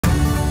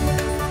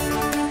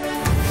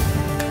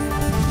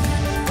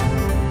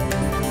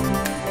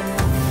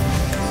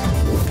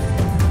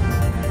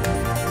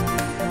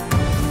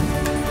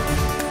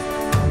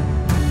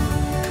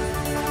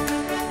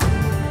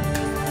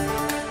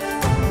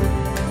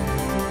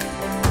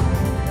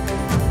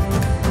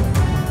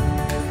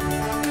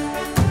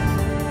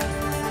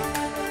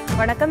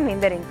வணக்கம்.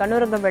 வேந்தரின்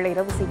கண்ணுறங்கும் வேளை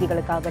இரவு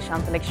செய்திகளுக்காக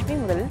சாந்தலட்சுமி.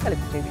 முதலில்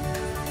தலைப்புச் செய்தி.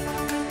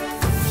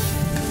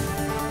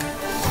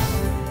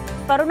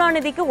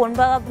 கருணாநிதிக்கு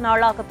 9வது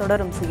நாளாக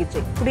தொடரும்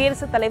சிகிச்சை.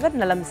 குடியரசுத் தலைவர்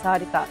நலம்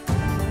விசாரித்தார்.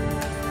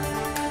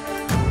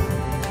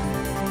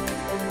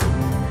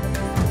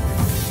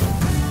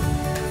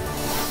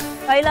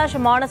 கைலாஷ்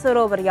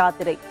மானசரோவர்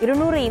யாத்திரை.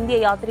 200 இந்திய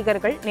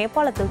யாத்ரீகர்கள்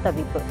நேபாளத்தில்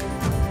தவிப்பு.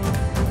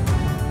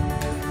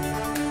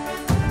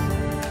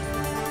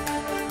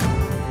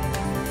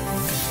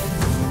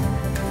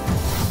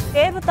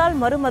 தேர்வுத்தாள்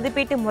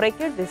மறுமதிப்பீட்டு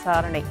முறைக்கு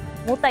விசாரணை.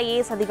 மூத்த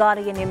ஐஏஎஸ்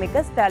அதிகாரியை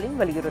நியமிக்க ஸ்டாலின்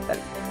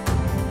வலியுறுத்தல்.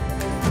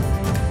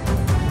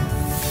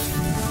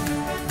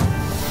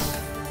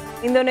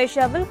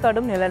 இந்தோனேஷியாவில்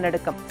கடும்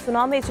நிலநடுக்கம்.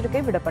 சுனாமி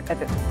எச்சரிக்கை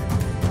விடப்பட்டது.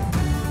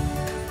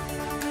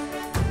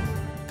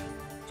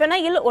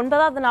 சென்னையில்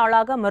 9வது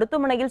நாளாக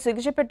மருத்துவமனையில்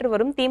சிகிச்சை பெற்று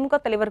வரும் திமுக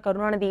தலைவர்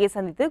கருணாநிதியை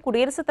சந்தித்து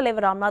குடியரசுத்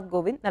தலைவர் ராம்நாத்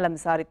கோவிந்த் நலம்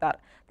விசாரித்தார்.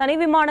 தனி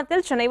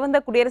விமானத்தில் சென்னை வந்த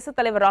குடியரசுத்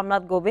தலைவர்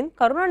ராம்நாத் கோவிந்த்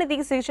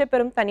கருணாநிதிக்கு சிகிச்சை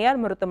பெறும் தனியார்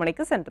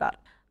மருத்துவமனைக்கு சென்றார்.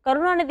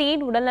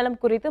 கருணாநிதியின் உடல்நலம்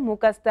குறித்து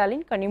மு.க.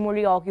 ஸ்டாலின்,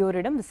 கனிமொழி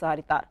ஆகியோரிடம்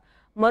விசாரித்தார்.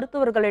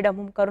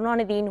 மருத்துவர்களிடமும்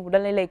கருணாநிதியின்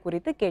உடல்நிலை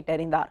குறித்து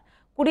கேட்டறிந்தார்.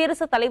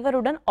 குடியரசுத்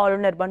தலைவருடன்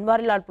ஆளுநர்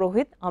பன்வாரிலால்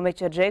புரோஹித்,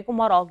 அமைச்சர்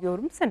ஜெயக்குமார்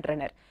ஆகியோரும்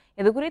சென்றனர்.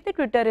 இதுகுறித்து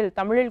ட்விட்டரில்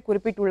தமிழில்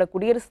குறிப்பிட்டுள்ள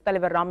குடியரசுத்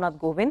தலைவர் ராம்நாத்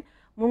கோவிந்த்,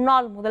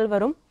 முன்னாள்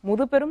முதல்வரும்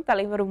முதுபெரும்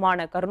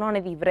தலைவருமான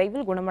கருணாநிதி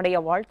விரைவில் குணமடைய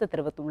வாழ்த்து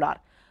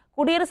தெரிவித்துள்ளார்.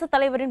 குடியரசுத்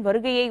தலைவரின்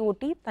வருகையை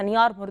ஒட்டி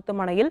தனியார்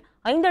மருத்துவமனையில்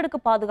 5 அடுக்கு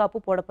பாதுகாப்பு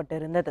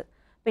போடப்பட்டிருந்தது.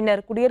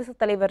 பின்னர் குடியரசுத்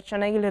தலைவர்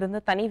சென்னையிலிருந்து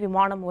தனி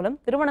விமானம் மூலம்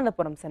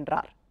திருவனந்தபுரம்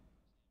சென்றார்.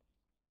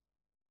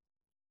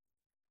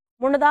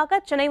 முன்னதாக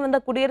சென்னை வந்த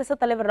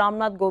குடியரசுத் தலைவர்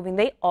ராம்நாத்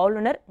கோவிந்தை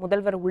ஆளுநர்,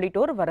 முதல்வர்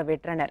உள்ளிட்டோர்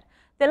வரவேற்றனர்.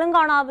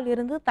 தெலுங்கானாவில்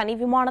இருந்து தனி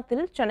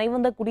விமானத்தில் சென்னை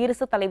வந்த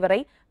குடியரசுத் தலைவரை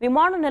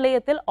விமான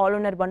நிலையத்தில்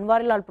ஆளுநர்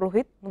பன்வாரிலால்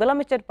புரோஹித்,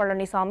 முதலமைச்சர்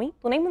பழனிசாமி,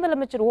 துணை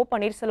முதலமைச்சர் ஓ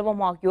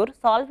பன்னீர்செல்வம் ஆகியோர்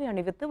சால்வை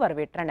அணிவித்து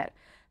வரவேற்றனர்.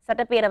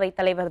 சட்டப்பேரவைத்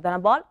தலைவர்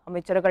தனபால்,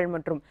 அமைச்சர்கள்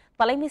மற்றும்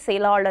தலைமை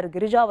செயலாளர்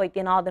கிரிஜா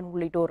வைத்தியநாதன்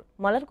உள்ளிட்டோர்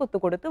மலர் கொத்து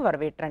கொடுத்து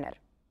வரவேற்றனர்.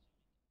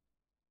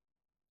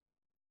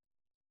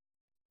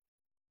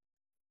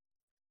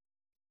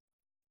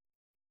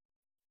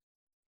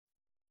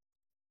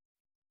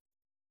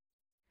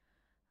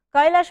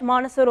 கைலாஷ்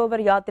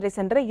மானசரோவர் யாத்திரை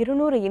சென்ற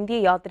 200 இந்திய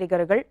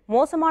யாத்ரீகர்கள்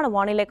மோசமான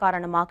வானிலை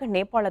காரணமாக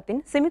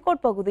நேபாளத்தின்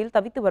சிமிகோட் பகுதியில்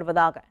தவித்து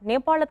வருவதாக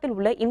நேபாளத்தில்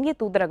உள்ள இந்திய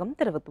தூதரகம்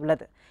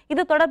தெரிவித்துள்ளது.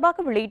 இது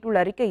தொடர்பாக வெளியிட்டுள்ள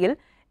அறிக்கையில்,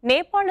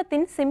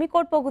 நேபாளத்தின்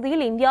சிமிகோட்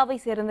பகுதியில் இந்தியாவை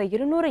சேர்ந்த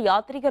 200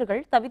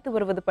 யாத்ரீகர்கள் தவித்து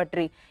வருவது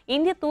பற்றி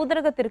இந்திய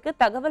தூதரகத்திற்கு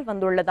தகவல்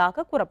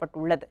வந்துள்ளதாக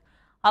கூறப்பட்டுள்ளது.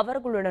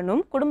 அவர்களுடனும்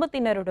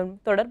குடும்பத்தினருடன்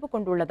தொடர்பு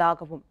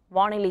கொண்டுள்ளதாகவும்,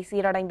 வானிலை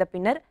சீரடைந்த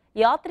பின்னர்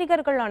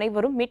யாத்ரீகர்கள்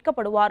அனைவரும்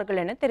மீட்கப்படுவார்கள்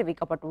என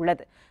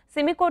தெரிவிக்கப்பட்டுள்ளது.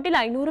 சிமிகோட்டில்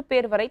 500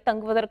 பேர் வரை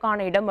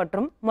தங்குவதற்கான இடம்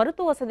மற்றும்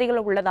மருத்துவ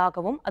வசதிகள்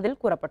உள்ளதாகவும்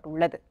அதில்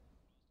கூறப்பட்டுள்ளது.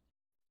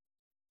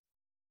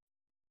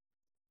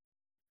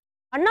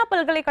 அண்ணா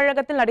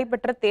பல்கலைக்கழகத்தில்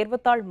நடைபெற்ற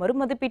தேர்வுத்தாள்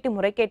மறுமதிப்பீட்டு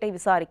முறைகேட்டை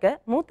விசாரிக்க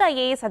மூத்த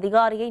ஐஏஎஸ்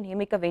அதிகாரியை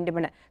நியமிக்க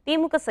வேண்டுமென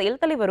திமுக செயல்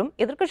தலைவரும்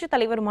எதிர்க்கட்சித்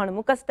தலைவருமான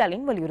மு.க.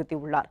 ஸ்டாலின்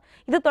வலியுறுத்தியுள்ளார்.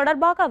 இது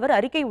தொடர்பாக அவர்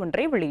அறிக்கை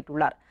ஒன்றை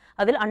வெளியிட்டுள்ளார்.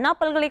 அதில் அண்ணா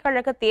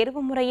பல்கலைக்கழக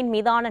தேர்வு முறையின்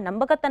மீதான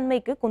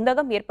நம்பகத்தன்மைக்கு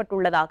குந்தகம்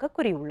ஏற்பட்டுள்ளதாக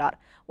கூறியுள்ளார்.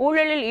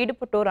 ஊழலில்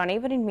ஈடுபட்டோர்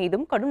அனைவரின்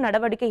மீதும் கடும்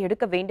நடவடிக்கை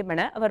எடுக்க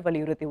வேண்டுமென அவர்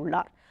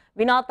வலியுறுத்தியுள்ளார்.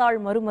 வினாத்தாள்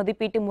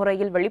மறுமதிப்பீட்டு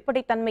முறையில்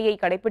வெளிப்படைத்தன்மையை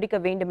கடைபிடிக்க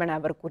வேண்டுமென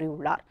அவர்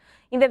கூறியுள்ளார்.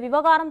 இந்த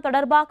விவகாரம்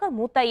தொடர்பாக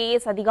மூத்த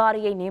ஐஏஎஸ்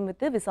அதிகாரியை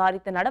நியமித்து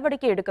விசாரித்து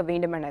நடவடிக்கை எடுக்க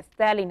வேண்டுமென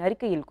ஸ்டாலின்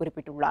அறிக்கையில்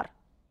குறிப்பிட்டுள்ளார்.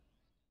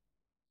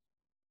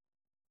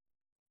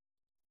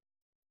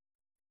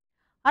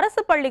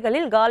 அரசு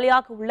பள்ளிகளில்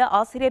காலியாக உள்ள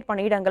ஆசிரியர்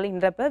பணியிடங்களை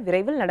நிரப்ப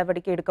விரைவில்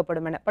நடவடிக்கை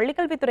எடுக்கப்படும் என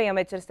பள்ளிக்கல்வித்துறை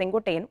அமைச்சர்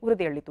செங்கோட்டையன்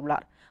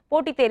உறுதியளித்துள்ளார்.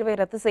 போட்டித் தேர்வை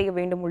ரத்து செய்ய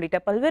வேண்டும் உள்ளிட்ட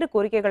பல்வேறு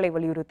கோரிக்கைகளை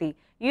வலியுறுத்தி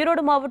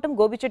ஈரோடு மாவட்டம்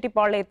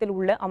கோபிச்செட்டிப்பாளையத்தில்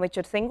உள்ள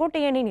அமைச்சர்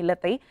செங்கோட்டையனின்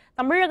இல்லத்தை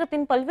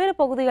தமிழகத்தின் பல்வேறு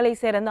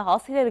பகுதிகளைச் சேர்ந்த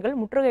ஆசிரியர்கள்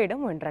முற்றுகையிட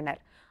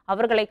முயன்றனர்.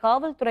 அவர்களை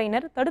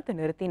காவல்துறையினர் தடுத்து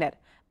நிறுத்தினர்.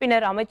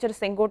 பின்னர் அமைச்சர்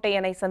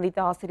செங்கோட்டையனை சந்தித்த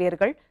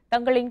ஆசிரியர்கள்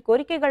தங்களின்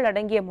கோரிக்கைகள்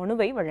அடங்கிய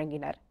மனுவை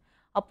வழங்கினர்.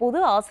 அப்போது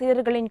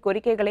ஆசிரியர்களின்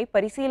கோரிக்கைகளை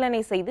பரிசீலனை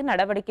செய்து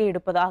நடவடிக்கை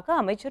எடுப்பதாக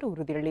அமைச்சர்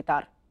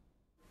உறுதியளித்தார்.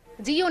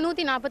 ஜியோ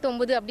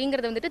 149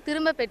 அப்படிங்கறது வந்துட்டு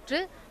திரும்ப பெற்று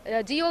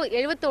ஜியோ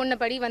 71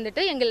 படி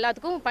வந்துட்டு எங்க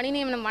எல்லாத்துக்கும் பணி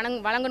நியமனம்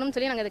வழங்கணும்னு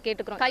சொல்லி நாங்கள் அதை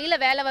கேட்டுக்கிறோம். கையில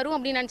வேலை வரும்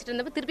அப்படின்னு நினைச்சிட்டு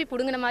இருந்தப்ப திருப்பி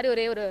புடுங்கின மாதிரி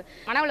ஒரே ஒரு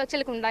மன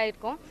உளைச்சலுக்கு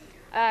உண்டாயிருக்கும்.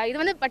 இது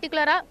வந்து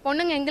பர்டிகுலரா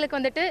பொண்ணுங்க எங்களுக்கு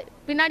வந்துட்டு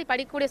பின்னாடி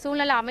படிக்கக்கூடிய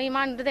சூழ்நிலை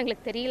அமையுமான்றது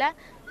எங்களுக்கு தெரியல.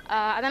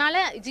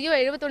 அதனால ஜியோ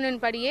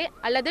 71 படியே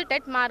அல்லது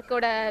டெட்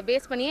மார்க்கோட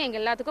பேஸ் பண்ணியே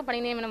எங்க எல்லாத்துக்கும்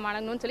பணி நியமனம்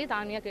வழங்கணும்னு சொல்லி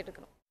தாழ்மையா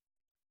கேட்டுக்கிறோம்.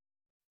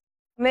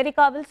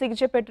 அமெரிக்காவில்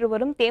சிகிச்சை பெற்று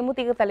வரும்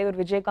தேமுதிக தலைவர்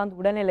விஜயகாந்த்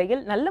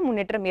உடல்நிலையில் நல்ல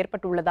முன்னேற்றம்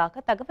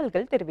ஏற்பட்டுள்ளதாக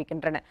தகவல்கள்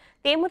தெரிவிக்கின்றன.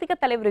 தேமுதிக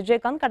தலைவர்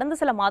விஜயகாந்த் கடந்த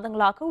சில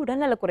மாதங்களாக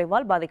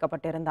உடல்நலக்குறைவால்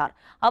பாதிக்கப்பட்டிருந்தார்.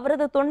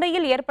 அவரது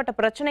தொண்டையில் ஏற்பட்ட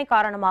பிரச்சனை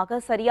காரணமாக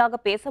சரியாக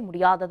பேச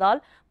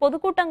முடியாததால்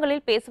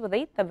பொதுக்கூட்டங்களில்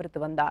பேசுவதை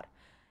தவிர்த்து வந்தார்.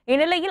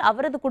 இந்நிலையில்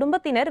அவரது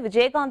குடும்பத்தினர்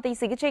விஜயகாந்தை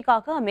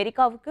சிகிச்சைக்காக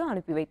அமெரிக்காவுக்கு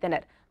அனுப்பி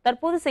வைத்தனர்.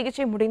 தற்போது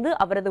சிகிச்சை முடிந்து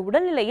அவரது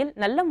உடல்நிலையில்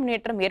நல்ல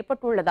முன்னேற்றம்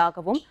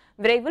ஏற்பட்டுள்ளதாகவும்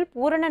விரைவில்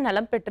பூரண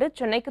நலம் பெற்று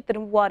சென்னைக்கு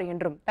திரும்புவார்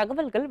என்றும்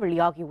தகவல்கள்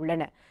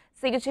வெளியாகியுள்ளன.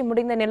 சிகிச்சை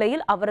முடிந்த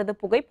நிலையில் அவரது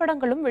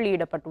புகைப்படங்களும்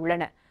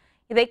வெளியிடப்பட்டுள்ளன.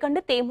 இதை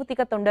கண்டு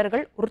தேமுதிக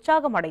தொண்டர்கள்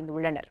உற்சாகம்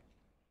அடைந்துள்ளனர்.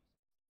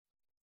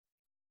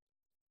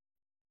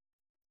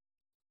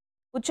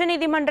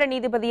 உச்சநீதிமன்ற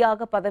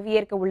நீதிபதியாக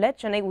பதவியேற்க உள்ள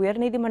சென்னை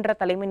உயர்நீதிமன்ற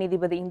தலைமை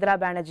நீதிபதி இந்திரா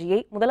பானர்ஜியை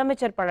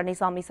முதலமைச்சர்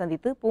பழனிசாமி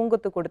சந்தித்து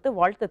பூங்கொத்து கொடுத்து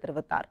வாழ்த்து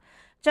தெரிவித்தார்.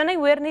 சென்னை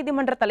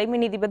உயர்நீதிமன்ற தலைமை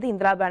நீதிபதி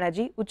இந்திரா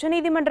பானர்ஜி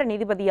உச்சநீதிமன்ற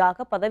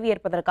நீதிபதியாக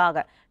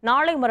பதவியேற்பதற்காக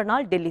நாளை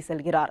மறுநாள் டெல்லி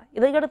செல்கிறார்.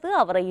 இதையடுத்து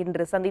அவரை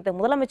இன்று சந்தித்த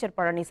முதலமைச்சர்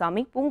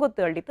பழனிசாமி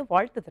பூங்கொத்து அளித்து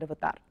வாழ்த்து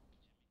தெரிவித்தார்.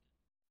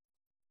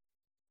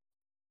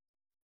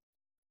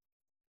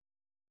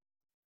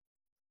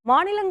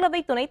 மாநிலங்களவை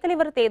துணைத்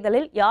தலைவர்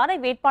தேர்தலில் யாரை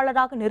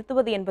வேட்பாளராக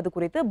நிறுத்துவது என்பது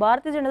குறித்து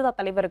பாரதிய ஜனதா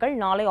தலைவர்கள்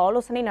நாளை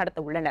ஆலோசனை நடத்த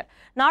உள்ளனர்.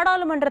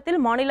 நாடாளுமன்றத்தில்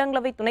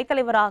மாநிலங்களவை துணைத்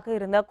தலைவராக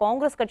இருந்த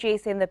காங்கிரஸ்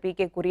கட்சியைச் சேர்ந்த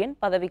கே குரியன்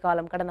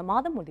பதவிக்காலம் கடந்த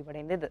மாதம்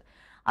முடிவடைந்தது.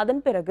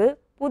 அதன் பிறகு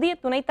புதிய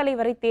துணைத்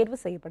தலைவரை தேர்வு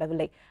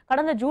செய்யப்படவில்லை.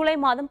 கடந்த ஜூலை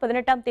மாதம்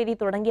 18ஆம் தேதி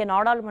தொடங்கிய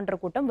நாடாளுமன்ற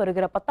கூட்டம்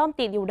வருகிற 10ஆம்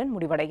தேதியுடன்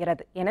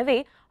முடிவடைகிறது. எனவே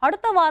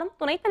அடுத்த வாரம்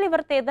துணைத்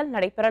தலைவர் தேர்தல்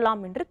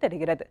நடைபெறலாம் என்று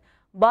தெரிகிறது.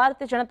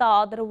 பாரதிய ஜனதா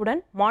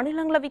ஆதரவுடன்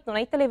மாநிலங்களவை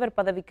துணைத் தலைவர்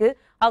பதவிக்கு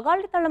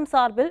அகாலிதளம்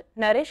சார்பில்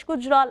நரேஷ்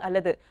குஜ்ரால்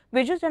அல்லது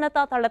பிஜு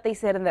ஜனதா தளத்தை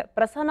சேர்ந்த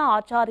பிரசன்னா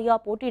ஆச்சாரியா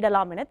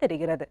போட்டியிடலாம் என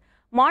தெரிகிறது.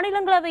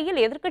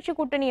 மாநிலங்களவையில் எதிர்க்கட்சி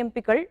கூட்டணி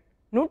எம்பிக்கள்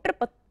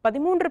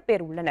 113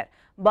 பேர் உள்ளனர்.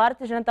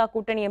 பாரதிய ஜனதா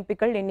கூட்டணி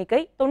எம்பிக்கள்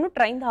எண்ணிக்கை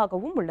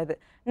 95ஆகவும் உள்ளது.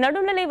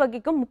 நடுநிலை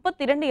வகிக்கும்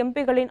 32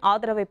 எம்பிகளின்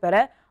ஆதரவை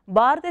பெற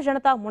பாரதிய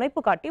ஜனதா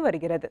முனைப்பு காட்டி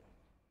வருகிறது.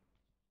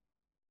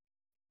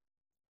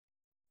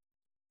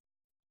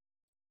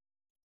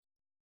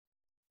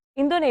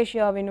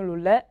 இந்தோனேஷியாவினுள்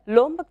உள்ள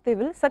லோம்பக்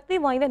தீவில் சக்தி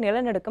வாய்ந்த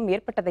நிலநடுக்கம்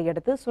ஏற்பட்டதை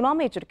அடுத்து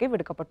சுனாமி எச்சரிக்கை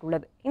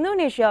விடுக்கப்பட்டுள்ளது.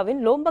 இந்தோனேஷியாவின்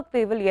லோம்பக்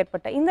தீவில்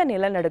ஏற்பட்ட இந்த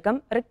நிலநடுக்கம்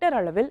ரிக்டர்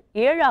அளவில்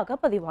 7ஆக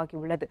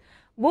பதிவாகியுள்ளது.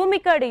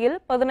 பூமிக்கு அடியில்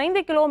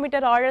 15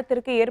 கிலோமீட்டர்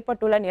ஆழத்திற்கு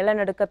ஏற்பட்டுள்ள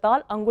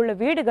நிலநடுக்கத்தால் அங்குள்ள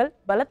வீடுகள்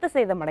பலத்த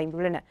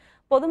சேதமடைந்துள்ளன.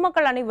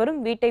 பொதுமக்கள்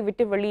அனைவரும் வீட்டை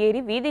விட்டு வெளியேறி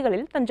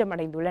வீதிகளில்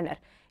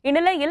தஞ்சமடைந்துள்ளனர்.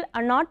 இந்நிலையில்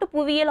அந்நாட்டு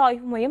புவியியல்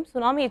ஆய்வு மையம்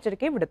சுனாமி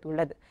எச்சரிக்கை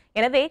விடுத்துள்ளது.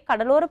 எனவே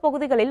கடலோர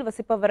பகுதிகளில்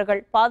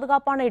வசிப்பவர்கள்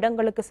பாதுகாப்பான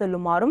இடங்களுக்கு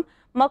செல்லுமாறும்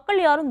மக்கள்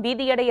யாரும்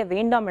பீதியடைய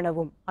வேண்டாம்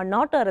எனவும்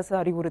அந்நாட்டு அரசு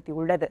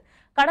அறிவுறுத்தியுள்ளது.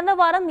 கடந்த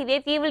வாரம் இதே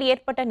தீவில்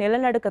ஏற்பட்ட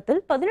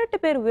நிலநடுக்கத்தில் 18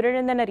 பேர்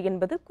உயிரிழந்தனர்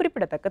என்பது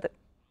குறிப்பிடத்தக்கது.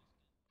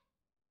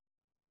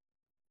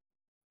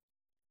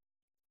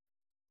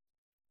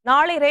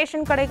 நாளை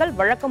ரேஷன் கடைகள்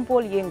வழக்கம்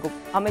போல் இயங்கும்.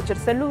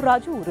 அமைச்சர் செல்லூர்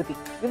ராஜு உறுதி.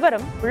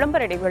 விவரம்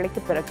விளம்பர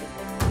இடைவேளைக்கு பிறகு.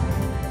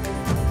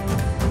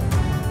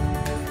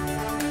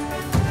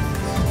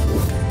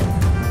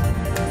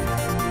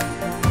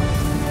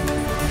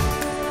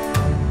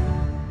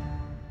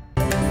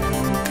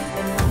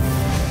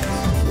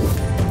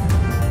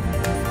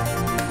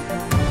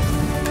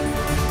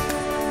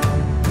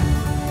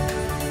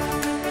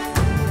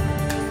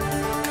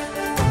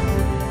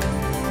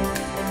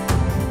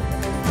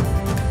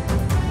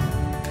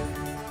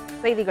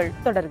 செய்திகள்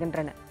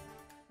தொடர்கின்றன.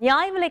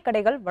 நியாய விலைக்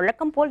கடைகள்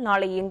வழக்கம் போல்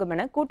நாளை இயங்கும்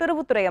என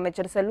கூட்டுறவுத்துறை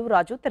அமைச்சர் செல்லூர்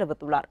ராஜு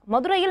தெரிவித்துள்ளார்.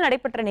 மதுரையில்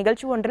நடைபெற்ற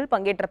நிகழ்ச்சி ஒன்றில்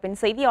பங்கேற்ற பின்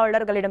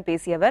செய்தியாளர்களிடம்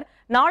பேசிய அவர்,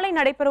 நாளை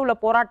நடைபெறவுள்ள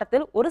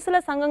போராட்டத்தில் ஒரு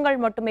சில சங்கங்கள்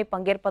மட்டுமே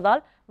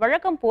பங்கேற்பதால்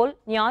வழக்கம் போல்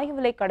நியாய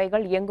விலைக்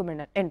கடைகள் இயங்கும்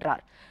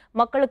என்றார்.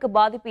 மக்களுக்கு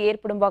பாதிப்பு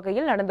ஏற்படும்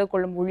வகையில் நடந்து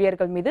கொள்ளும்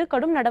ஊழியர்கள் மீது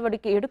கடும்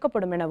நடவடிக்கை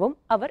எடுக்கப்படும் எனவும்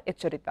அவர்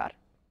எச்சரித்தார்.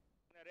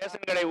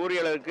 ரேஷன் கடை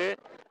ஊழியர்களுக்கு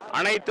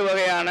அனைத்து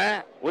வகையான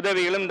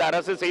உதவிகளும் இந்த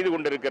அரசு செய்து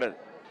கொண்டிருக்கிறது.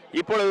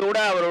 இப்பொழுது கூட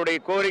அவருடைய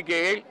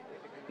கோரிக்கையை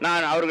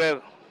நான் அவர்கள்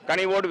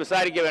கனிவோடு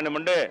விசாரிக்க வேண்டும்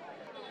என்று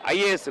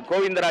ஐஏஎஸ்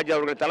கோவிந்தராஜ்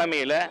அவர்கள்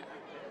தலைமையில்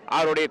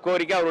அவருடைய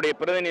கோரிக்கை அவருடைய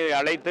பிரதிநிதியை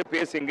அழைத்து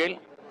பேசுங்கள்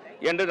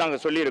என்று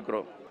நாங்கள்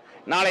சொல்லியிருக்கிறோம்.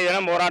 நாளை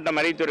தினம் போராட்டம்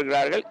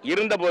அறிவித்திருக்கிறார்கள்.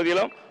 இருந்த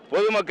போதிலும்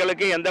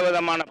பொதுமக்களுக்கு எந்த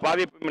விதமான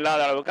பாதிப்பும்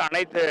இல்லாத அளவுக்கு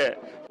அனைத்து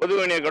பொது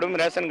விநியோகம்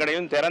ரேஷன்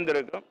கடையும்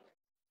திறந்திருக்கும்.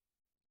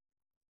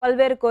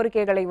 பல்வேறு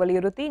கோரிக்கைகளை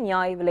வலியுறுத்தி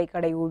நியாய விலைக்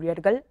கடை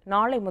ஊழியர்கள்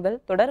நாளை முதல்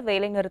தொடர்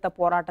வேலைநிறுத்த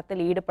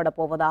போராட்டத்தில் ஈடுபட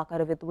போவதாக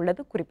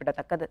அறிவித்துள்ளது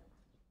குறிப்பிடத்தக்கது.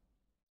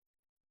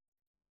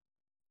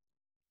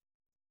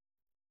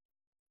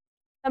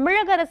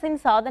 தமிழக அரசின்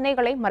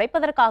சாதனைகளை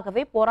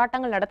மறைப்பதற்காகவே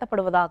போராட்டங்கள்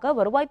நடத்தப்படுவதாக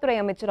வருவாய்த்துறை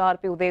அமைச்சர்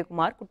பி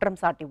உதயகுமார் குற்றம்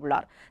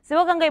சாட்டியுள்ளார்.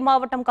 சிவகங்கை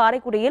மாவட்டம்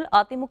காரைக்குடியில்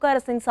அதிமுக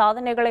அரசின்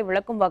சாதனைகளை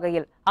விளக்கும்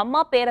வகையில்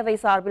அம்மா பேரவை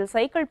சார்பில்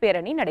சைக்கிள்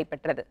பேரணி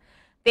நடைபெற்றது.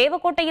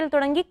 தேவக்கோட்டையில்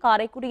தொடங்கி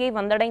காரைக்குடியை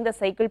வந்தடைந்த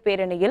சைக்கிள்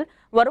பேரணியில்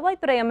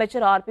வருவாய்த்துறை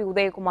அமைச்சர் பி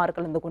உதயகுமார்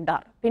கலந்து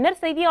கொண்டார்.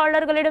 பின்னர்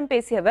செய்தியாளர்களிடம்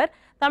பேசிய அவர்,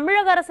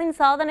 தமிழக அரசின்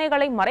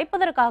சாதனைகளை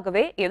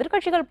மறைப்பதற்காகவே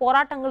எதிர்க்கட்சிகள்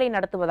போராட்டங்களை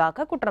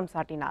நடத்துவதாக குற்றம்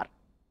சாட்டினார்.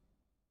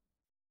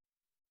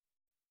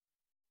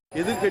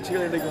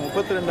 எதிர்கட்சிகள் இன்றைக்கு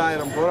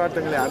 32,000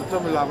 போராட்டங்களை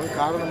அர்த்தமில்லாமல்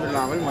காரணம்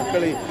இல்லாமல்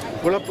மக்களை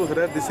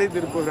குழப்புகிற திசை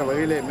திருப்புகிற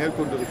வகையிலே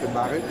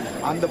மேற்கொண்டிருக்கின்றார்கள்.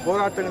 அந்த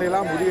போராட்டங்களை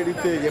எல்லாம்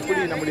முறியடித்து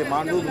எப்படி நம்முடைய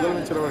மாண்பு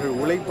முதலமைச்சர் அவர்கள்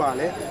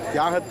உழைப்பாலே,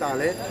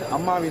 தியாகத்தாலே,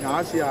 அம்மாவின்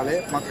ஆசையாலே,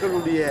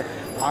 மக்களுடைய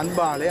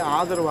அன்பாலே,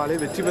 ஆதரவாலே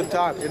வெற்றி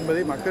பெற்றார்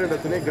என்பதை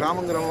மக்களிடத்திலே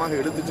கிராமமாக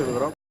எடுத்துச்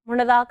சொல்கிறோம்.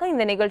 முன்னதாக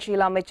இந்த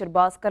நிகழ்ச்சியில் அமைச்சர்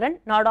பாஸ்கரன்,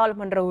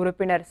 நாடாளுமன்ற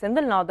உறுப்பினர்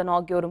செந்தில்நாதன்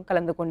ஆகியோரும்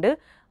கலந்து கொண்டு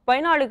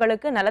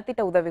பயனாளிகளுக்கு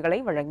நலத்திட்ட உதவிகளை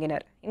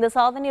வழங்கினர். இந்த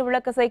சாதனை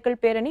விளக்க சைக்கிள்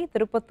பேரணி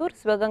திருப்பத்தூர்,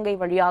 சிவகங்கை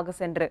வழியாக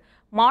சென்று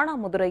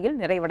மானாமதுரையில்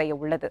நிறைவடைய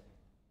உள்ளது.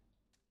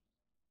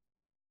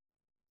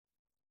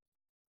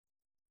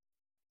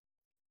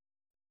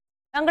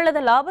 தங்களது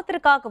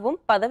லாபத்திற்காகவும்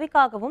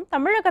பதவிக்காகவும்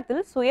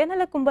தமிழகத்தில்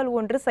சுயநல கும்பல்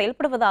ஒன்று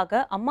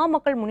செயல்படுவதாக அம்மா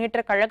மக்கள் முன்னேற்ற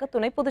கழக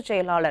துணை பொதுச்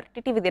செயலாளர்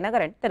டிடிவி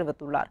தினகரன்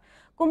தெரிவித்துள்ளார்.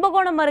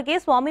 கும்பகோணம் அருகே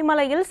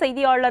சுவாமிமலையில்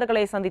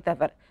செய்தியாளர்களை சந்தித்த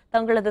அவர்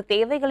தங்களது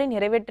தேவைகளை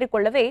நிறைவேற்றிக்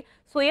கொள்ளவே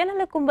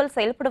சுயநல கும்பல்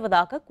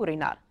செயல்படுவதாக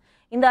கூறினார்.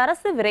 இந்த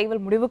அரசு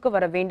விரைவில் முடிவுக்கு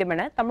வர வேண்டும்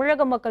என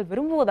தமிழக மக்கள்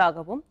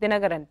விரும்புவதாகவும்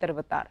தினகரன்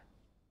தெரிவித்தார்.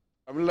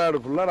 தமிழ்நாடு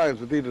ஃபுல்லாக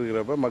நாங்கள் சுற்றிட்டு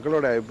இருக்கிறப்ப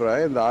மக்களோட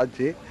அபிப்பிராயம் இந்த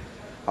ஆட்சி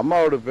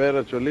அம்மாவோட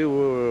பேரை சொல்லி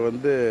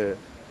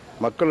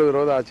மக்கள்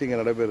விரோத ஆட்சி இங்கே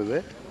நடைபெறுது.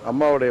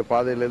 அம்மாவுடைய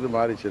பாதையிலேருந்து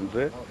மாறி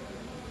சென்று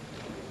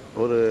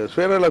ஒரு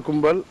சுயநல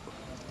கும்பல்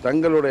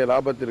தங்களுடைய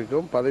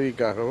லாபத்திற்கும்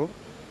பதவிக்காகவும்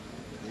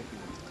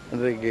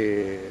இன்றைக்கு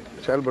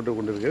செயல்பட்டு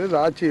கொண்டிருக்கிறது. இந்த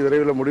ஆட்சி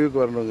விரைவில்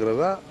முடிவுக்கு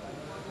வரணுங்கிறது தான்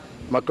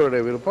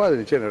மக்களுடைய விருப்பம்.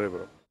 அது நிச்சயம்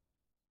நடைபெறும்.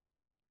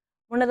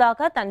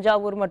 முன்னதாக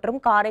தஞ்சாவூர்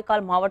மற்றும்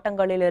காரைக்கால்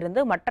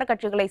மாவட்டங்களிலிருந்து மற்ற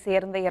கட்சிகளை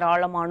சேர்ந்த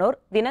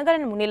ஏராளமானோர்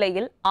தினகரன்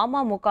முன்னிலையில்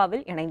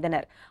அமமுகவில்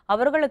இணைந்தனர்.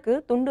 அவர்களுக்கு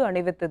துண்டு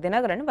அணிவித்து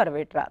தினகரன்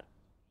வரவேற்றார்.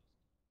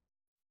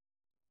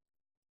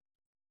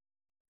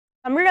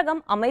 தமிழகம்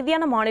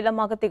அமைதியான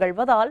மாநிலமாக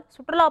திகழ்வதால்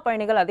சுற்றுலா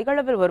பயணிகள் அதிக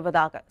அளவில்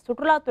வருவதாக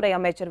சுற்றுலாத்துறை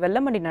அமைச்சர்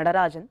வெல்லமண்டி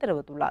நடராஜன்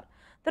தெரிவித்துள்ளார்.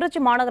 திருச்சி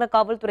மாநகர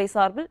காவல்துறை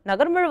சார்பில்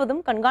நகர்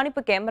முழுவதும்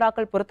கண்காணிப்பு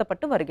கேமராக்கள்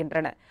பொருத்தப்பட்டு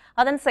வருகின்றன.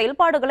 அதன்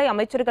செயல்பாடுகளை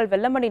அமைச்சர்கள்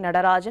வெல்லமண்டி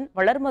நடராஜன்,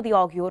 வளர்மதி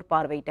ஆகியோர்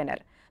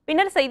பார்வையிட்டனர்.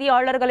 பின்னர்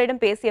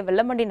செய்தியாளர்களிடம் பேசிய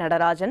வெல்லமண்டி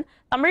நடராஜன்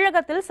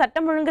தமிழகத்தில்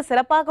சட்டம் ஒழுங்கு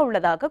சிறப்பாக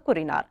உள்ளதாக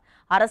கூறினார்.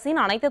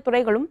 அரசின் அனைத்து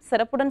துறைகளும்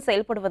சிறப்புடன்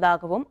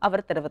செயல்படுவதாகவும்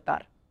அவர்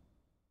தெரிவித்தார்.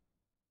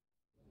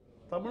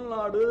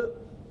 தமிழ்நாடு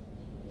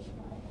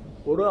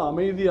ஒரு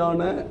அமைதியான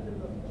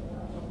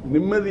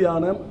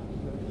நிம்மதியான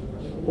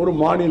ஒரு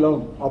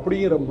மாநிலம்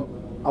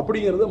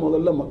அப்படிங்கிறத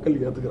முதல்ல மக்கள்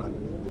ஏற்றுக்கிறாங்க.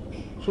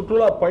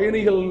 சுற்றுலா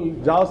பயணிகள்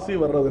ஜாஸ்தி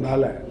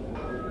வர்றதுனால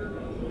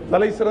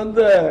தலை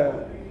சிறந்த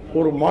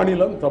ஒரு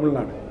மாநிலம்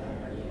தமிழ்நாடு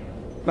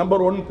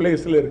நம்பர் 1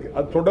 பிளேஸில் இருக்கு.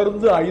 அது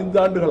தொடர்ந்து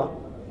 5 ஆண்டுகளாக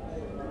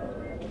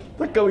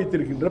தக்க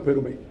வைத்திருக்கின்ற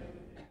பெருமை.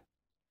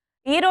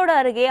 ஈரோடு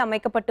அருகே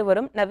அமைக்கப்பட்டு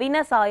வரும் நவீன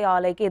சாய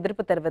ஆலைக்கு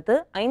எதிர்ப்பு தெரிவித்து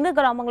 5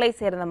 கிராமங்களைச்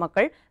சேர்ந்த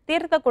மக்கள்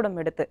தீர்த்தக்குடம்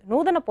எடுத்து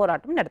நூதன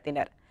போராட்டம்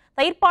நடத்தினர்.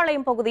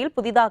 தயிர்ப்பாளையம் பகுதியில்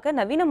புதிதாக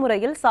நவீன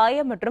முறையில்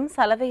சாய மற்றும்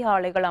சலவை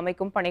ஆலைகள்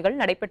அமைக்கும் பணிகள்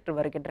நடைபெற்று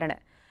வருகின்றன.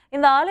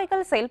 இந்த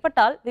ஆலைகள்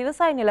செயல்பட்டால்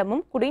விவசாய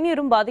நிலமும்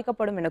குடிநீரும்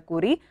பாதிக்கப்படும் என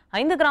கூறி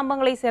 5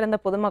 கிராமங்களைச் சேர்ந்த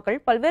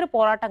பொதுமக்கள் பல்வேறு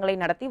போராட்டங்களை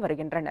நடத்தி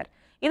வருகின்றனர்.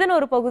 இதன்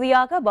ஒரு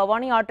பகுதியாக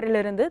பவானி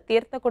ஆற்றிலிருந்து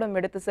தீர்த்தக்குடம்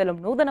எடுத்து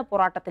செல்லும் நூதன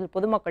போராட்டத்தில்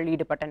பொதுமக்கள்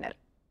ஈடுபட்டனர்.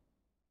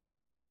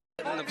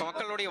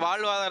 மக்களுடைய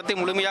வாழ்வாதாரத்தை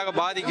முழுமையாக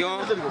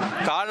பாதிக்கும்.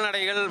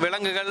 கால்நடைகள்,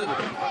 விலங்குகள்,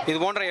 இது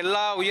போன்ற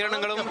எல்லா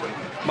உயிரினங்களும்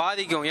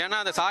பாதிக்கும். ஏன்னா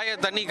அந்த சாய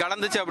தண்ணி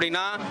கலந்துச்சு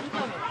அப்படின்னா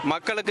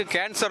மக்களுக்கு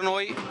கேன்சர்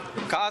நோய்,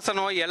 காச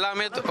நோய்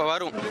எல்லாமே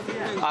வரும்.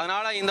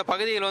 அதனால இந்த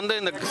பகுதியில்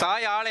இந்த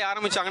சாய ஆலை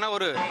ஆரம்பிச்சாங்கன்னா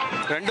ஒரு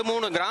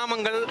 2-3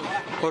 கிராமங்கள்,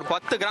 ஒரு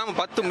 10 கிராமம்,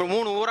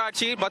 3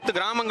 ஊராட்சி, 10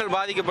 கிராமங்கள்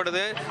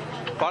பாதிக்கப்படுது.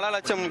 பல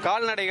லட்சம்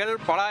கால்நடைகள்,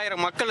 பல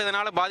ஆயிரம் மக்கள்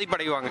இதனால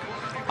பாதிப்படைவாங்க.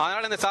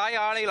 அதனால இந்த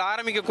சாய ஆலைகள்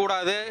ஆரம்பிக்க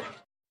கூடாது.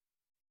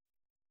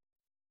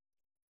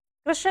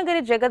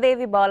 கிருஷ்ணகிரி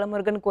ஜெகதேவி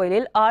பாலமுருகன்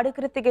கோயிலில் ஆடி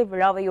கிருத்திகை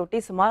விழாவையொட்டி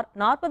சுமார்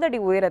 40 அடி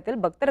உயரத்தில்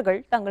பக்தர்கள்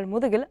தங்கள்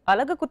முதுகில்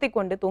அலகு குத்தி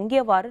கொண்டு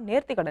தொங்கியவாறு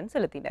நேர்த்திக்கடன்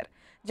செலுத்தினர்.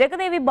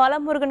 ஜெகதேவி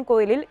பாலமுருகன்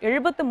கோயிலில்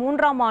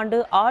 73ஆம் ஆண்டு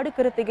ஆடி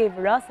கிருத்திகை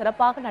விழா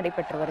சிறப்பாக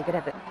நடைபெற்று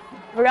வருகிறது.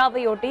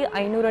 விழாவையொட்டி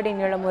 500 அடி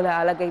நீளமுள்ள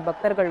அலகை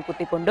பக்தர்கள்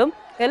குத்தி கொண்டும்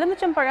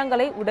எலுமிச்சம்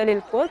பழங்களை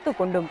உடலில் கோர்த்து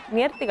கொண்டும்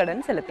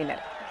நேர்த்திக்கடன்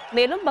செலுத்தினர்.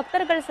 மேலும்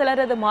பக்தர்கள்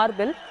சிலரது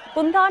மார்பில்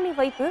குந்தாணி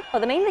வைத்து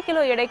 15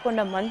 கிலோ எடை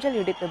கொண்ட மஞ்சள்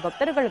இடித்து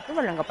பக்தர்களுக்கு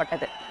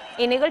வழங்கப்பட்டது.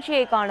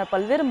 இந்நிகழ்ச்சியை காண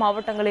பல்வேறு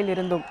மாவட்டங்களில்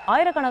இருந்தும்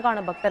ஆயிரக்கணக்கான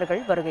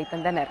பக்தர்கள் வருகை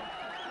தந்தனர்.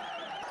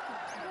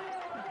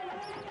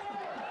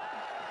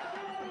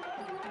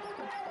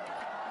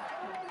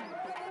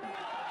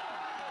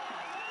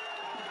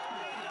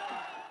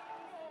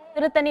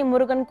 திருத்தணி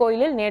முருகன்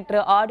கோயிலில் நேற்று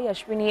ஆடி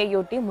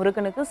அஸ்வினியையொட்டி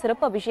முருகனுக்கு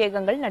சிறப்பு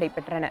அபிஷேகங்கள்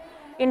நடைபெற்றன.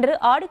 இன்று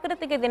ஆடி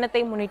கிருத்திகை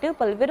தினத்தை முன்னிட்டு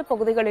பல்வேறு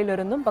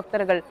பகுதிகளிலிருந்தும்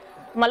பக்தர்கள்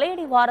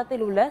மலையடி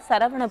வாரத்தில் உள்ள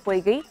சரவண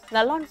பொய்கை,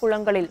 நல்லான்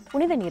குளங்களில்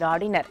புனித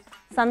நீராடினர்.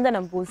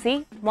 சந்தனம் பூசி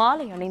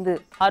மாலை அணிந்து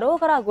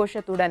அரோகரா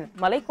கோஷத்துடன்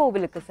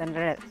மலைக்கோவிலுக்கு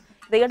சென்றனர்.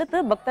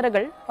 இதையடுத்து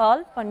பக்தர்கள்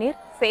பால், பன்னீர்,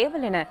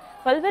 சேவல் என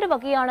பல்வேறு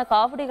வகையான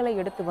காவடிகளை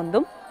எடுத்து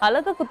வந்தும்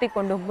அலகு குத்தி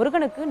கொண்டும்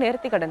முருகனுக்கு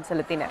நேர்த்திக்கடன்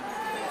செலுத்தினர்.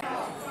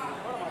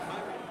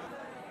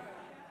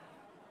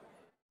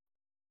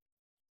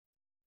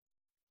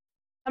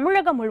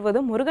 தமிழகம்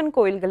முழுவதும் முருகன்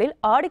கோயில்களில்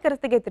ஆடி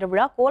கிருத்திகை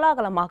திருவிழா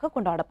கோலாகலமாக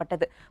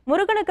கொண்டாடப்பட்டது.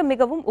 முருகனுக்கு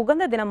மிகவும்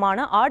உகந்த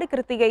தினமான ஆடி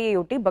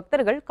கிருத்திகையையொட்டி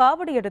பக்தர்கள்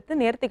காவடி எடுத்து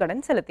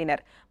நேர்த்திக்கடன்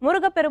செலுத்தினர்.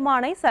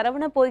 முருகப்பெருமானை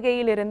சரவண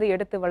பொய்கையில் இருந்து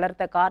எடுத்து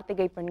வளர்த்த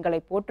கார்த்திகை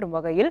பெண்களை போற்றும்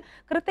வகையில்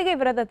கிருத்திகை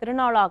விரத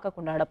திருநாளாக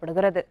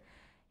கொண்டாடப்படுகிறது.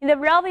 இந்த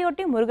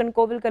விழாவையொட்டி முருகன்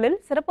கோவில்களில்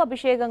சிறப்பு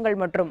அபிஷேகங்கள்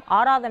மற்றும்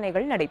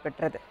ஆராதனைகள்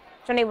நடைபெற்றது.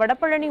 சென்னை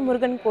வடபழனி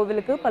முருகன்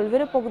கோவிலுக்கு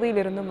பல்வேறு பகுதியில்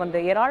இருந்தும் வந்த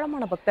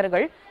ஏராளமான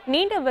பக்தர்கள்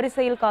நீண்ட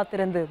வரிசையில்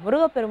காத்திருந்து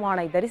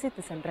முருகப்பெருமானை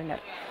தரிசித்து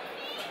சென்றனர்.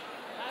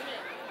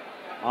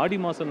 ஆடி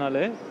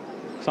மாசம்னாலே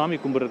சாமி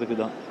கும்பிட்றதுக்கு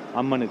தான்.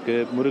 அம்மனுக்கு,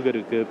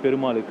 முருகருக்கு,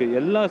 பெருமாளுக்கு,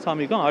 எல்லா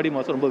சாமிக்கும் ஆடி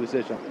மாதம் ரொம்ப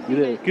விசேஷம்.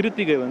 இது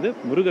கிருத்திகை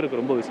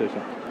முருகருக்கு ரொம்ப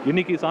விசேஷம்.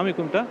 இன்னைக்கு சாமி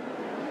கும்பிட்டா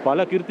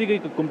பல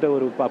கிருத்திகைக்கு கும்பிட்ட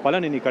ஒரு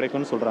பலன் இன்னைக்கு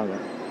கிடைக்கும்னு சொல்கிறாங்க.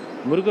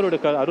 முருகரோட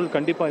அருள்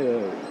கண்டிப்பாக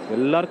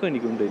எல்லாருக்கும்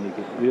இன்னைக்கு உண்டு.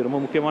 இன்னைக்கு இது ரொம்ப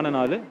முக்கியமான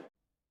நாள்.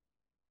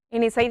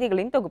 இனி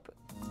செய்திகளின் தொகுப்பு.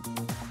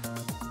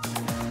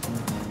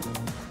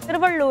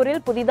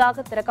 திருவள்ளூரில்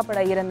புதிதாக திறக்கப்பட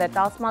இருந்த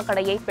டாஸ்மாக்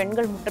கடையை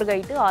பெண்கள்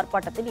முற்றுகையிட்டு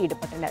ஆர்ப்பாட்டத்தில்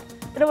ஈடுபட்டனர்.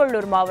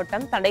 திருவள்ளூர்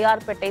மாவட்டம்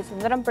தண்டையார்பேட்டை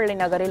சுந்தரம்பிள்ளை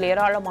நகரில்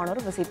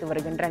ஏராளமானோர் வசித்து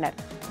வருகின்றனர்.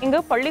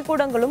 இங்கு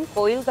பள்ளிக்கூடங்களும்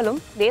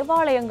கோயில்களும்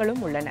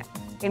தேவாலயங்களும் உள்ளன.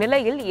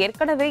 இந்நிலையில்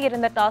ஏற்கனவே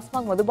இருந்த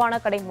டாஸ்மாக்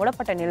மதுபான கடை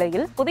மூடப்பட்ட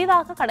நிலையில்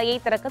புதிதாக கடையை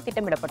திறக்க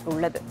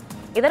திட்டமிடப்பட்டுள்ளது.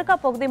 இதற்கு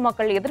அப்பகுதி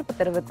மக்கள் எதிர்ப்பு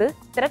தெரிவித்து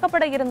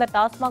திறக்கப்பட இருந்த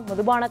டாஸ்மாக்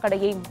மதுபான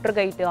கடையை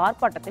முற்றுகையிட்டு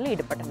ஆர்ப்பாட்டத்தில்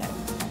ஈடுபட்டனர்.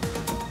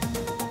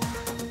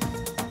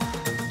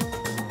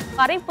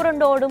 கரை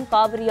புரண்டோடும்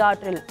காவிரி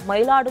ஆற்றில்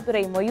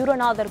மயிலாடுதுறை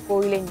மயூரநாதர்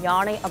கோயிலின்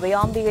யானை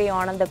அபயாம்பிகை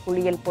ஆனந்த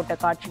குளியல் போட்ட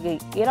காட்சியை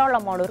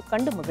ஏராளமானோர்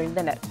கண்டு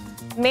மகிழ்ந்தனர்.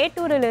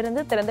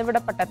 மேட்டூரிலிருந்து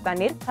திறந்துவிடப்பட்ட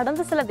தண்ணீர்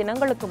கடந்த சில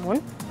தினங்களுக்கு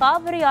முன்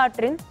காவிரி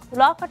ஆற்றின்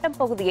துலாக்கட்டம்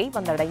பகுதியை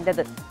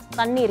வந்தடைந்தது.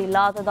 தண்ணீர்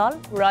இல்லாததால்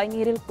குழாய்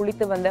நீரில்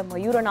குளித்து வந்த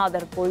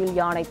மயூரநாதர் கோயில்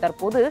யானை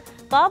தற்போது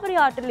காவிரி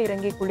ஆற்றில்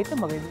இறங்கி குளித்து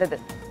மகிழ்ந்தது.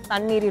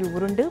 தண்ணீரில்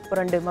உருண்டு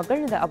புரண்டு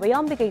மகிழ்ந்த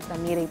அபயாம்பிகை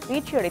தண்ணீரை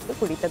பீச்சியடித்து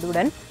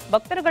குடித்ததுடன்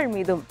பக்தர்கள்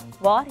மீதும்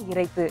வாரி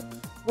இறைத்து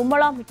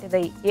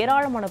கும்மலாமிட்டதை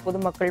ஏராளமான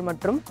பொதுமக்கள்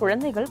மற்றும்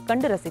குழந்தைகள்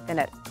கண்டு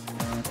ரசித்தனர்.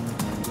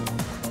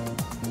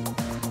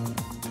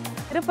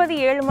 திருப்பதி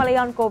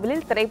ஏழுமலையான்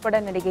கோவிலில் திரைப்பட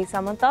நடிகை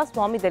சமந்தா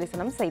சுவாமி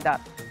தரிசனம்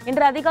செய்தார்.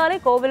 இன்று அதிகாலை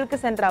கோவிலுக்கு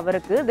சென்ற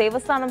அவருக்கு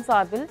தேவஸ்தானம்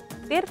சார்பில்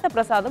தீர்த்த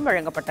பிரசாதம்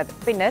வழங்கப்பட்டது.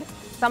 பின்னர்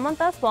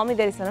சமந்தா சுவாமி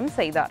தரிசனம்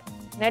செய்தார்.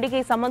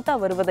 நடிகை சமந்தா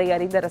வருவதை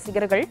அறிந்த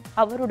ரசிகர்கள்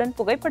அவருடன்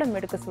புகைப்படம்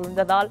எடுக்க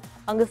சூழ்ந்ததால்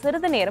அங்கு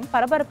சிறிது நேரம்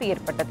பரபரப்பு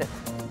ஏற்பட்டது.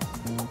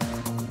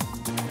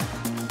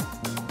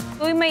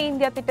 தூய்மை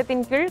இந்தியா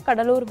திட்டத்தின் கீழ்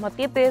கடலூர்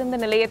மத்திய பேருந்து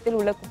நிலையத்தில்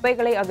உள்ள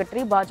குப்பைகளை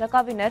அகற்றி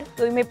பாஜகவினர்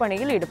தூய்மை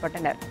பணியில்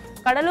ஈடுபட்டனர்.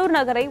 கடலூர்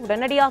நகரை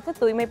உடனடியாக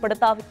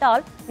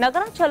தூய்மைப்படுத்தாவிட்டால்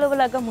நகராட்சி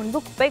அலுவலகம் முன்பு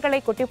குப்பைகளை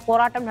கொட்டி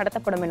போராட்டம்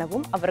நடத்தப்படும்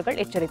எனவும் அவர்கள்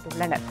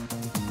எச்சரித்துள்ளனர்.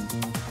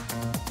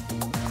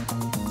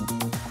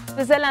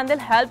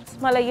 சுவிட்சர்லாந்தில் ஆல்ப்ஸ்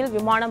மலையில்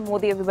விமானம்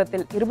மோதிய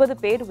விபத்தில் 20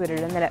 பேர்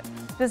உயிரிழந்தனர்.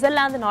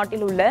 சுவிட்சர்லாந்து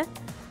நாட்டில் உள்ள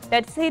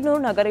டெட்சினூ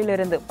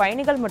நகரிலிருந்து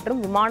பயணிகள் மற்றும்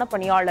விமான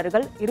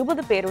பணியாளர்கள்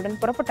 20 பேருடன்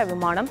புறப்பட்ட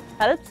விமானம்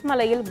ஆல்ப்ஸ்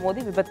மலையில்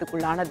மோதி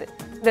விபத்துக்குள்ளானது.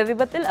 இந்த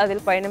விபத்தில்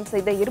அதில் பயணம்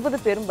செய்த 20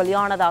 பேரும்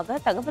பலியானதாக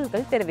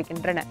தகவல்கள்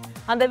தெரிவிக்கின்றன.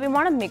 அந்த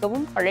விமானம்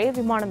மிகவும் பழைய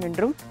விமானம்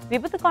என்றும்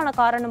விபத்துக்கான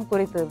காரணம்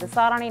குறித்து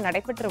விசாரணை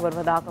நடைபெற்று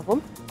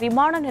வருவதாகவும்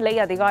விமான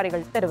நிலைய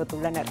அதிகாரிகள்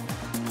தெரிவித்துள்ளனர்.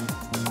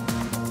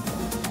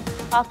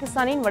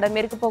 பாகிஸ்தானின்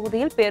வடமேற்கு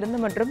பகுதியில் பேருந்து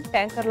மற்றும்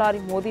டேங்கர் லாரி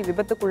மோதி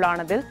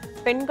விபத்துக்குள்ளானதில்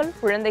பெண்கள்,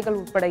 குழந்தைகள்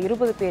உட்பட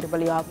 20 பேர்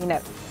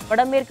பலியாகினர்.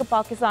 வடமேற்கு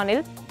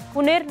பாகிஸ்தானில்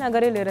புனேர்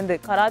நகரில் இருந்து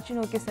கராச்சி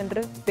நோக்கி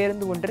சென்று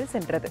பேருந்து ஒன்று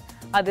சென்றது.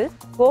 அது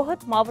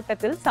கோஹத்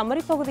மாவட்டத்தில்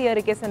சமரி பகுதி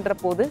அருகே சென்ற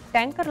போது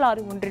டேங்கர்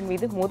லாரி ஒன்றின்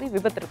மீது மோதி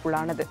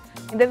விபத்திற்குள்ளானது.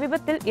 இந்த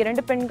விபத்தில்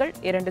 2 பெண்கள்,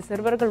 2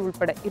 சிறுவர்கள்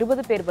உட்பட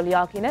 20 பேர்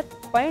பலியாகினர்.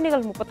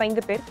 பயணிகள்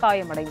 35 பேர்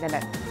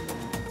காயமடைந்தனர்.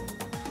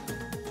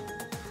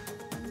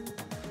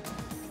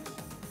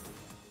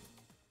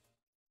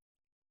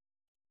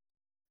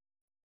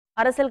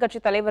 அரசியல் கட்சி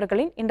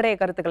தலைவர்களின் இன்றைய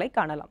கருத்துக்களை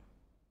காணலாம்.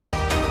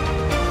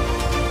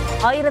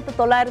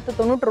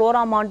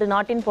 1991ஆம் ஆண்டு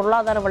நாட்டின்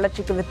பொருளாதார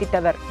வளர்ச்சிக்கு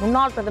வித்திட்டவர்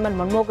முன்னாள் பிரதமர்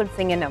மன்மோகன்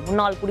சிங் என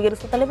முன்னாள்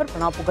குடியரசுத் தலைவர்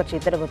பிரணாப் முகர்ஜி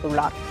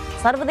தெரிவித்துள்ளார்.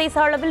 சர்வதேச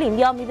அளவில்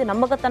இந்தியா மீது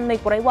நம்பகத்தன்மை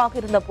குறைவாக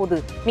இருந்தபோது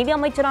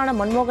நிதியமைச்சரான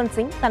மன்மோகன்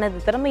சிங்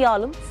தனது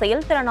திறமையாலும்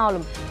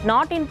செயல்திறனாலும்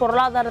நாட்டின்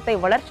பொருளாதாரத்தை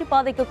வளர்ச்சி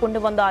பாதைக்கு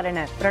கொண்டு வந்தார்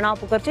என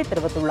பிரணாப் முகர்ஜி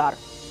தெரிவித்துள்ளார்.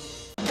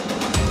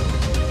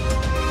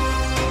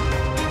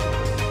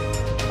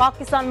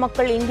 பாகிஸ்தான்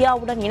மக்கள்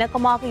இந்தியாவுடன்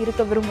இணக்கமாக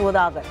இருக்க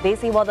விரும்புவதாக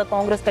தேசியவாத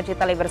காங்கிரஸ் கட்சி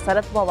தலைவர்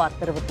சரத்பவார்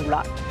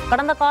தெரிவித்துள்ளார்.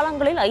 கடந்த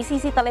காலங்களில்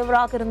ஐசிசி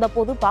தலைவராக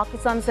இருந்தபோது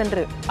பாகிஸ்தான்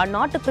சென்று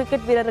அந்நாட்டு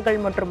கிரிக்கெட் வீரர்கள்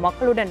மற்றும்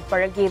மக்களுடன்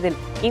பழகியதில்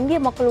இந்திய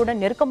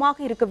மக்களுடன்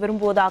நெருக்கமாக இருக்க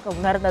விரும்புவதாக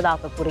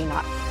உணர்ந்ததாக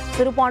கூறினார்.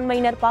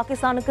 சிறுபான்மையினர்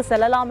பாகிஸ்தானுக்கு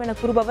செல்லலாம் என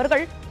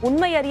கூறுபவர்கள்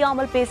உண்மை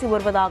அறியாமல் பேசி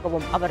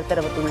வருவதாகவும் அவர்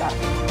தெரிவித்துள்ளார்.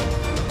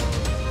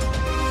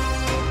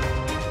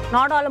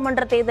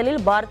 நாடாளுமன்ற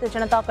தேர்தலில் பாரதிய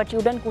ஜனதா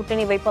கட்சியுடன்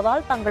கூட்டணி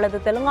வைப்பதால் தங்களது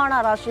தெலுங்கானா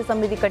ராஷ்டிரிய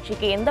சமிதி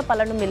கட்சிக்கு எந்த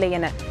பலனும் இல்லை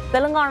என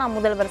தெலுங்கானா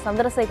முதல்வர்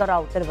சந்திரசேகர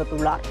ராவ்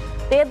தெரிவித்துள்ளார்.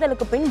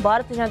 தேர்தலுக்கு பின்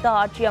பாரதிய ஜனதா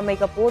ஆட்சி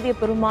அமைக்க போதிய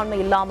பெரும்பான்மை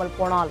இல்லாமல்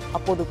போனால்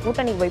அப்போது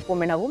கூட்டணி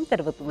வைப்போம் எனவும்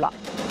தெரிவித்துள்ளார்.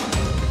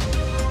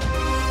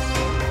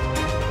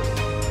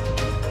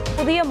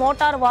 புதிய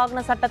மோட்டார்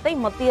வாகன சட்டத்தை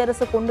மத்திய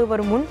அரசு கொண்டு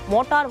வரும் முன்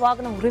மோட்டார்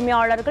வாகன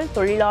உரிமையாளர்கள்,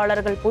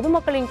 தொழிலாளர்கள்,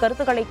 பொதுமக்களின்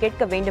கருத்துக்களை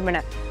கேட்க வேண்டும்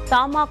என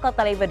தமாக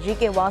தலைவர்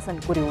ஜி.கே.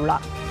 வாசன்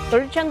கூறியுள்ளார்.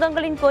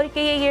 தொழிற்சங்கங்களின்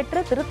கோரிக்கையை ஏற்று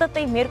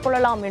திருத்தத்தை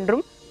மேற்கொள்ளலாம்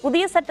என்றும்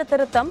புதிய சட்ட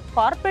திருத்தம்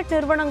கார்ப்பரேட்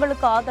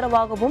நிறுவனங்களுக்கு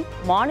ஆதரவாகவும்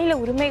மாநில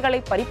உரிமைகளை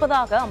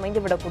பறிப்பதாக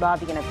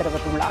அமைந்துவிடக்கூடாது என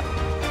தெரிவித்துள்ளார்.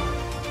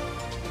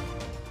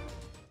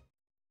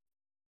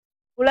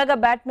 உலக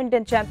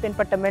பேட்மிண்டன் சாம்பியன்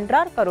பட்டம்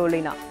வென்றார்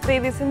கரோலினா.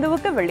 பி.வி.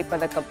 சிந்துவுக்கு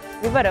வெள்ளிப்பதக்கம்.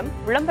 விவரம்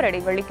விளம்பர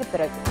இடைவெளிக்கு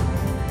பிறகு.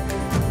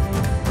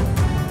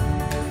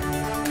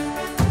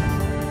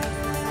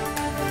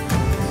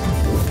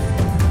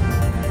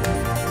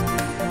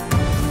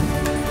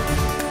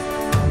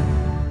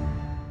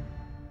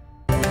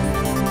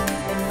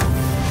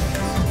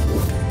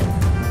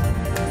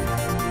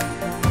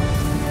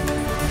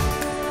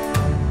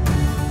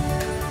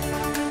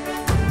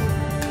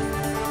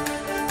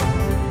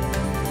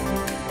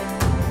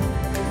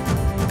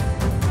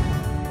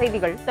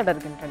 செய்திகள்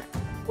தொடர்கின்றன.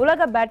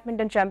 உலக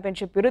பேட்மிண்டன்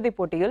சாம்பியன்ஷிப் இறுதிப்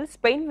போட்டியில்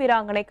ஸ்பெயின்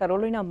வீராங்கனை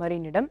கரோலினா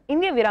மரினிடம்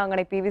இந்திய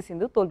வீராங்கனை PV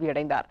சிந்து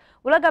தோல்வியடைந்தார்.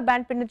 உலக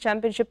பேட்மிண்டன்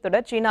சாம்பியன்ஷிப்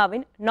தொடர்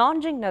சீனாவின்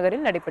நான்ஜிங்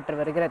நகரில் நடைபெற்று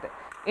வருகிறது.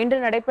 இன்று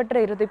நடைபெற்ற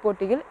இறுதிப்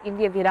போட்டியில்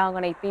இந்திய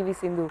வீராங்கனை PV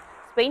சிந்து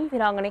ஸ்பெயின்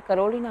வீராங்கனை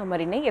கரோலினா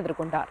மரினை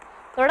எதிர்கொண்டார்.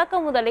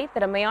 தொடக்க முதலே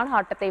திறமையான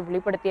ஆட்டத்தை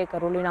வெளிப்படுத்திய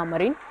கரோலினா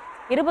மரின்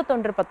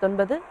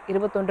 21-19,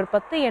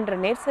 21-10 என்ற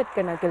நேர் செட்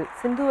கணக்கில்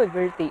சிந்துவை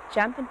வீழ்த்தி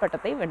சாம்பியன்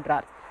பட்டத்தை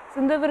வென்றார்.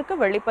 சிந்துவிற்கு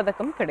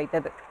வெள்ளிப்பதக்கம்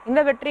கிடைத்தது. இந்த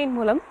வெற்றியின்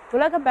மூலம்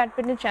உலக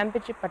பேட்மிண்டன்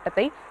சாம்பியன்ஷிப்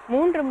பட்டத்தை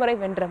 3 முறை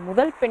வென்ற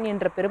முதல் பெண்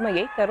என்ற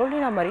பெருமையை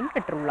கரோலினா மரின்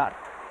பெற்றுள்ளார்.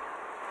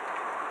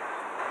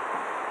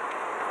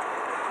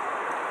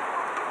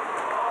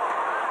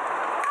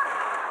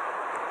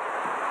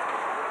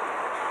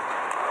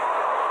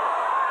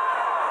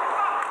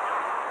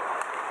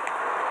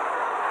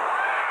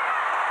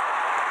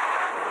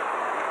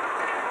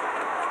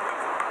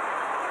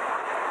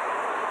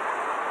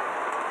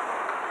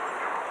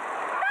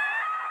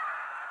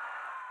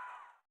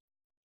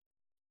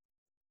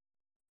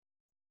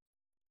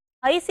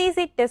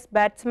 ICC டெஸ்ட்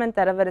பேட்ஸ்மேன்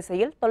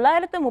தரவரிசையில்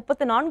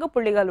 934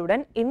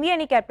 புள்ளிகளுடன் இந்திய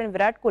அணி கேப்டன்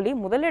விராட் கோலி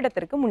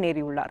முதலிடத்திற்கு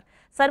முன்னேறியுள்ளார்.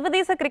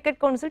 சர்வதேச கிரிக்கெட்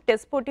கவுன்சில்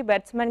டெஸ்ட் போட்டி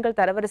பேட்ஸ்மேன்கள்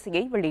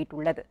தரவரிசையை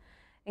வெளியிட்டுள்ளது.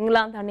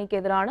 இங்கிலாந்து அணிக்கு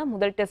எதிரான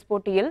முதல் டெஸ்ட்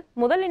போட்டியில்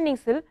முதல்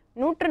இன்னிங்ஸில்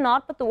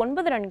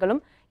 149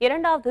 ரன்களும்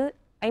இரண்டாவது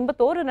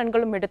 51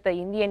 ரன்களும் எடுத்த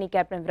இந்திய அணி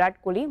கேப்டன் விராட்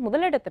கோலி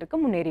முதலிடத்திற்கு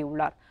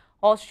முன்னேறியுள்ளார்.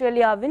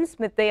 ஆஸ்திரேலியாவின்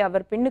ஸ்மித்தை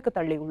அவர் பின்னுக்கு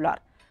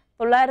தள்ளியுள்ளார்.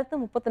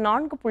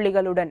 934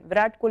 புள்ளிகளுடன்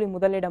விராட் கோலி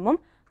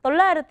முதலிடமும்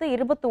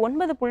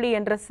 929 புள்ளி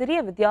என்ற சிறிய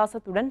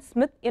வித்தியாசத்துடன்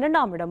ஸ்மித்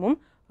 2ஆம் இடமும்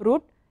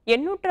ரூட்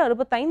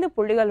 865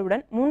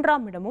 புள்ளிகளுடன்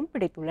 3ஆம் இடமும்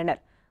பிடித்துள்ளனர்.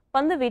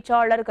 பந்து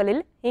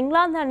வீச்சாளர்களில்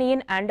இங்கிலாந்து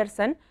அணியின்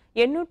ஆண்டர்சன்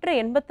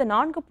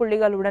 884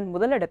 புள்ளிகளுடன்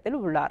முதலிடத்தில்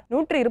உள்ளார்.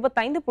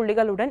 125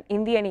 புள்ளிகளுடன்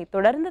இந்திய அணி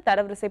தொடர்ந்து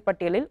தரவரிசை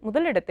பட்டியலில்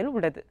முதலிடத்தில்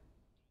உள்ளது.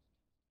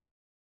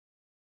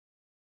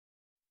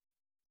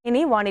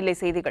 இனி வானிலை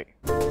செய்திகள்.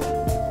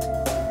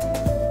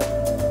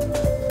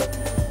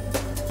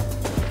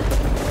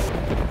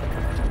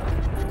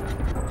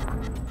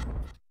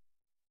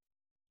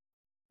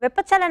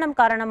 வெப்பச்சலனம்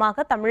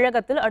காரணமாக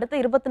தமிழகத்தில் அடுத்த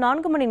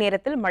 24 மணி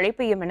நேரத்தில் மழை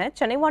பெய்யும் என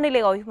சென்னை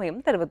வானிலை ஆய்வு மையம்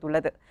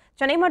தெரிவித்துள்ளது.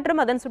 சென்னை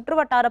மற்றும் அதன்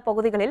சுற்றுவட்டார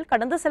பகுதிகளில்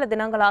கடந்த சில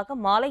தினங்களாக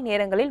மாலை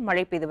நேரங்களில்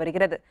மழை பெய்து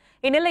வருகிறது.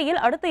 இந்நிலையில்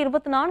அடுத்த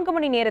 24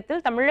 மணி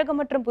நேரத்தில் தமிழகம்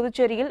மற்றும்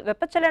புதுச்சேரியில்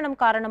வெப்பச்சலனம்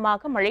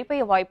காரணமாக மழை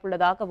பெய்ய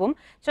வாய்ப்புள்ளதாகவும்,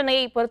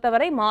 சென்னையை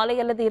பொறுத்தவரை மாலை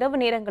அல்லது இரவு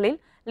நேரங்களில்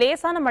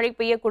லேசான மழை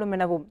பெய்யக்கூடும்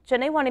எனவும்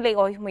சென்னை வானிலை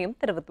ஆய்வு மையம்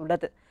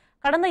தெரிவித்துள்ளது.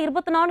 கடந்த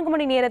 24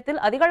 மணி நேரத்தில்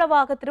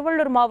அதிகளவாக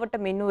திருவள்ளூர்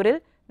மாவட்டம் எண்ணூரில்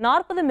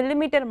 40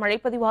 மில்லிமீட்டர் மழை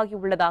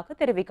பதிவாகியுள்ளதாக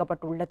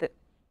தெரிவிக்கப்பட்டுள்ளது.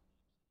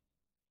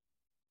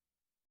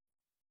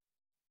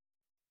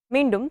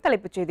 மீண்டும்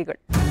தலைப்புச் செய்திகள்.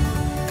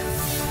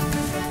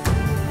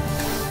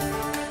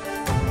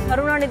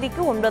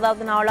 கருணாநிதிக்கு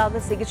 9வது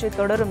நாளாக சிகிச்சை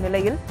தொடரும்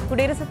நிலையில்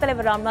குடியரசுத்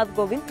தலைவர் ராம்நாத்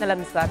கோவிந்த்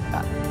நலம்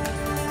விசாரித்தார்.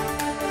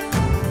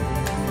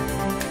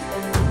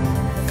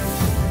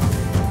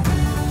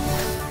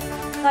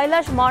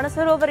 கைலாஷ்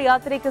மானசரோவர்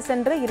யாத்திரைக்கு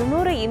சென்ற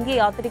 200 இந்திய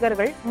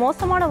யாத்ரீகர்கள்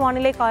மோசமான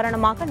வானிலை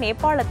காரணமாக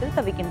நேபாளத்தில்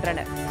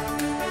தவிக்கின்றனர்.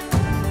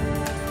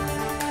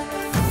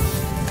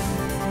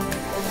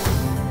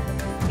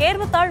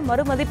 தேர்வுத்தாள்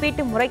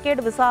மறுமதிப்பீட்டு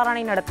முறைகேடு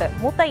விசாரணை நடத்த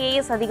மூத்த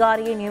AS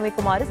அதிகாரியை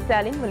நியமிக்குமாறு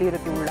ஸ்டாலின்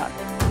வலியுறுத்தியுள்ளார்.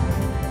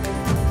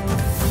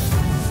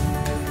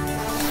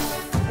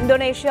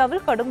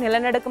 இந்தோனேஷியாவில் கடும்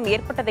நிலநடுக்கம்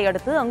ஏற்பட்டதை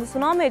அடுத்து அங்கு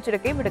சுனாமி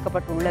எச்சரிக்கை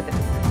விடுக்கப்பட்டுள்ளது.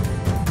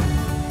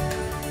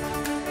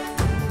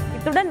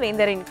 இத்துடன்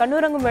வேந்தரின்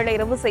கண்ணுறங்கும் வேளை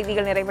இரவு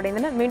செய்திகள்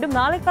நிறைவடைந்தன. மீண்டும்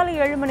நாளை காலை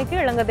 7 மணிக்கு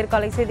இளங்கதிர்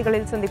காலை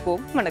செய்திகளில்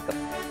சந்திப்போம். வணக்கம்.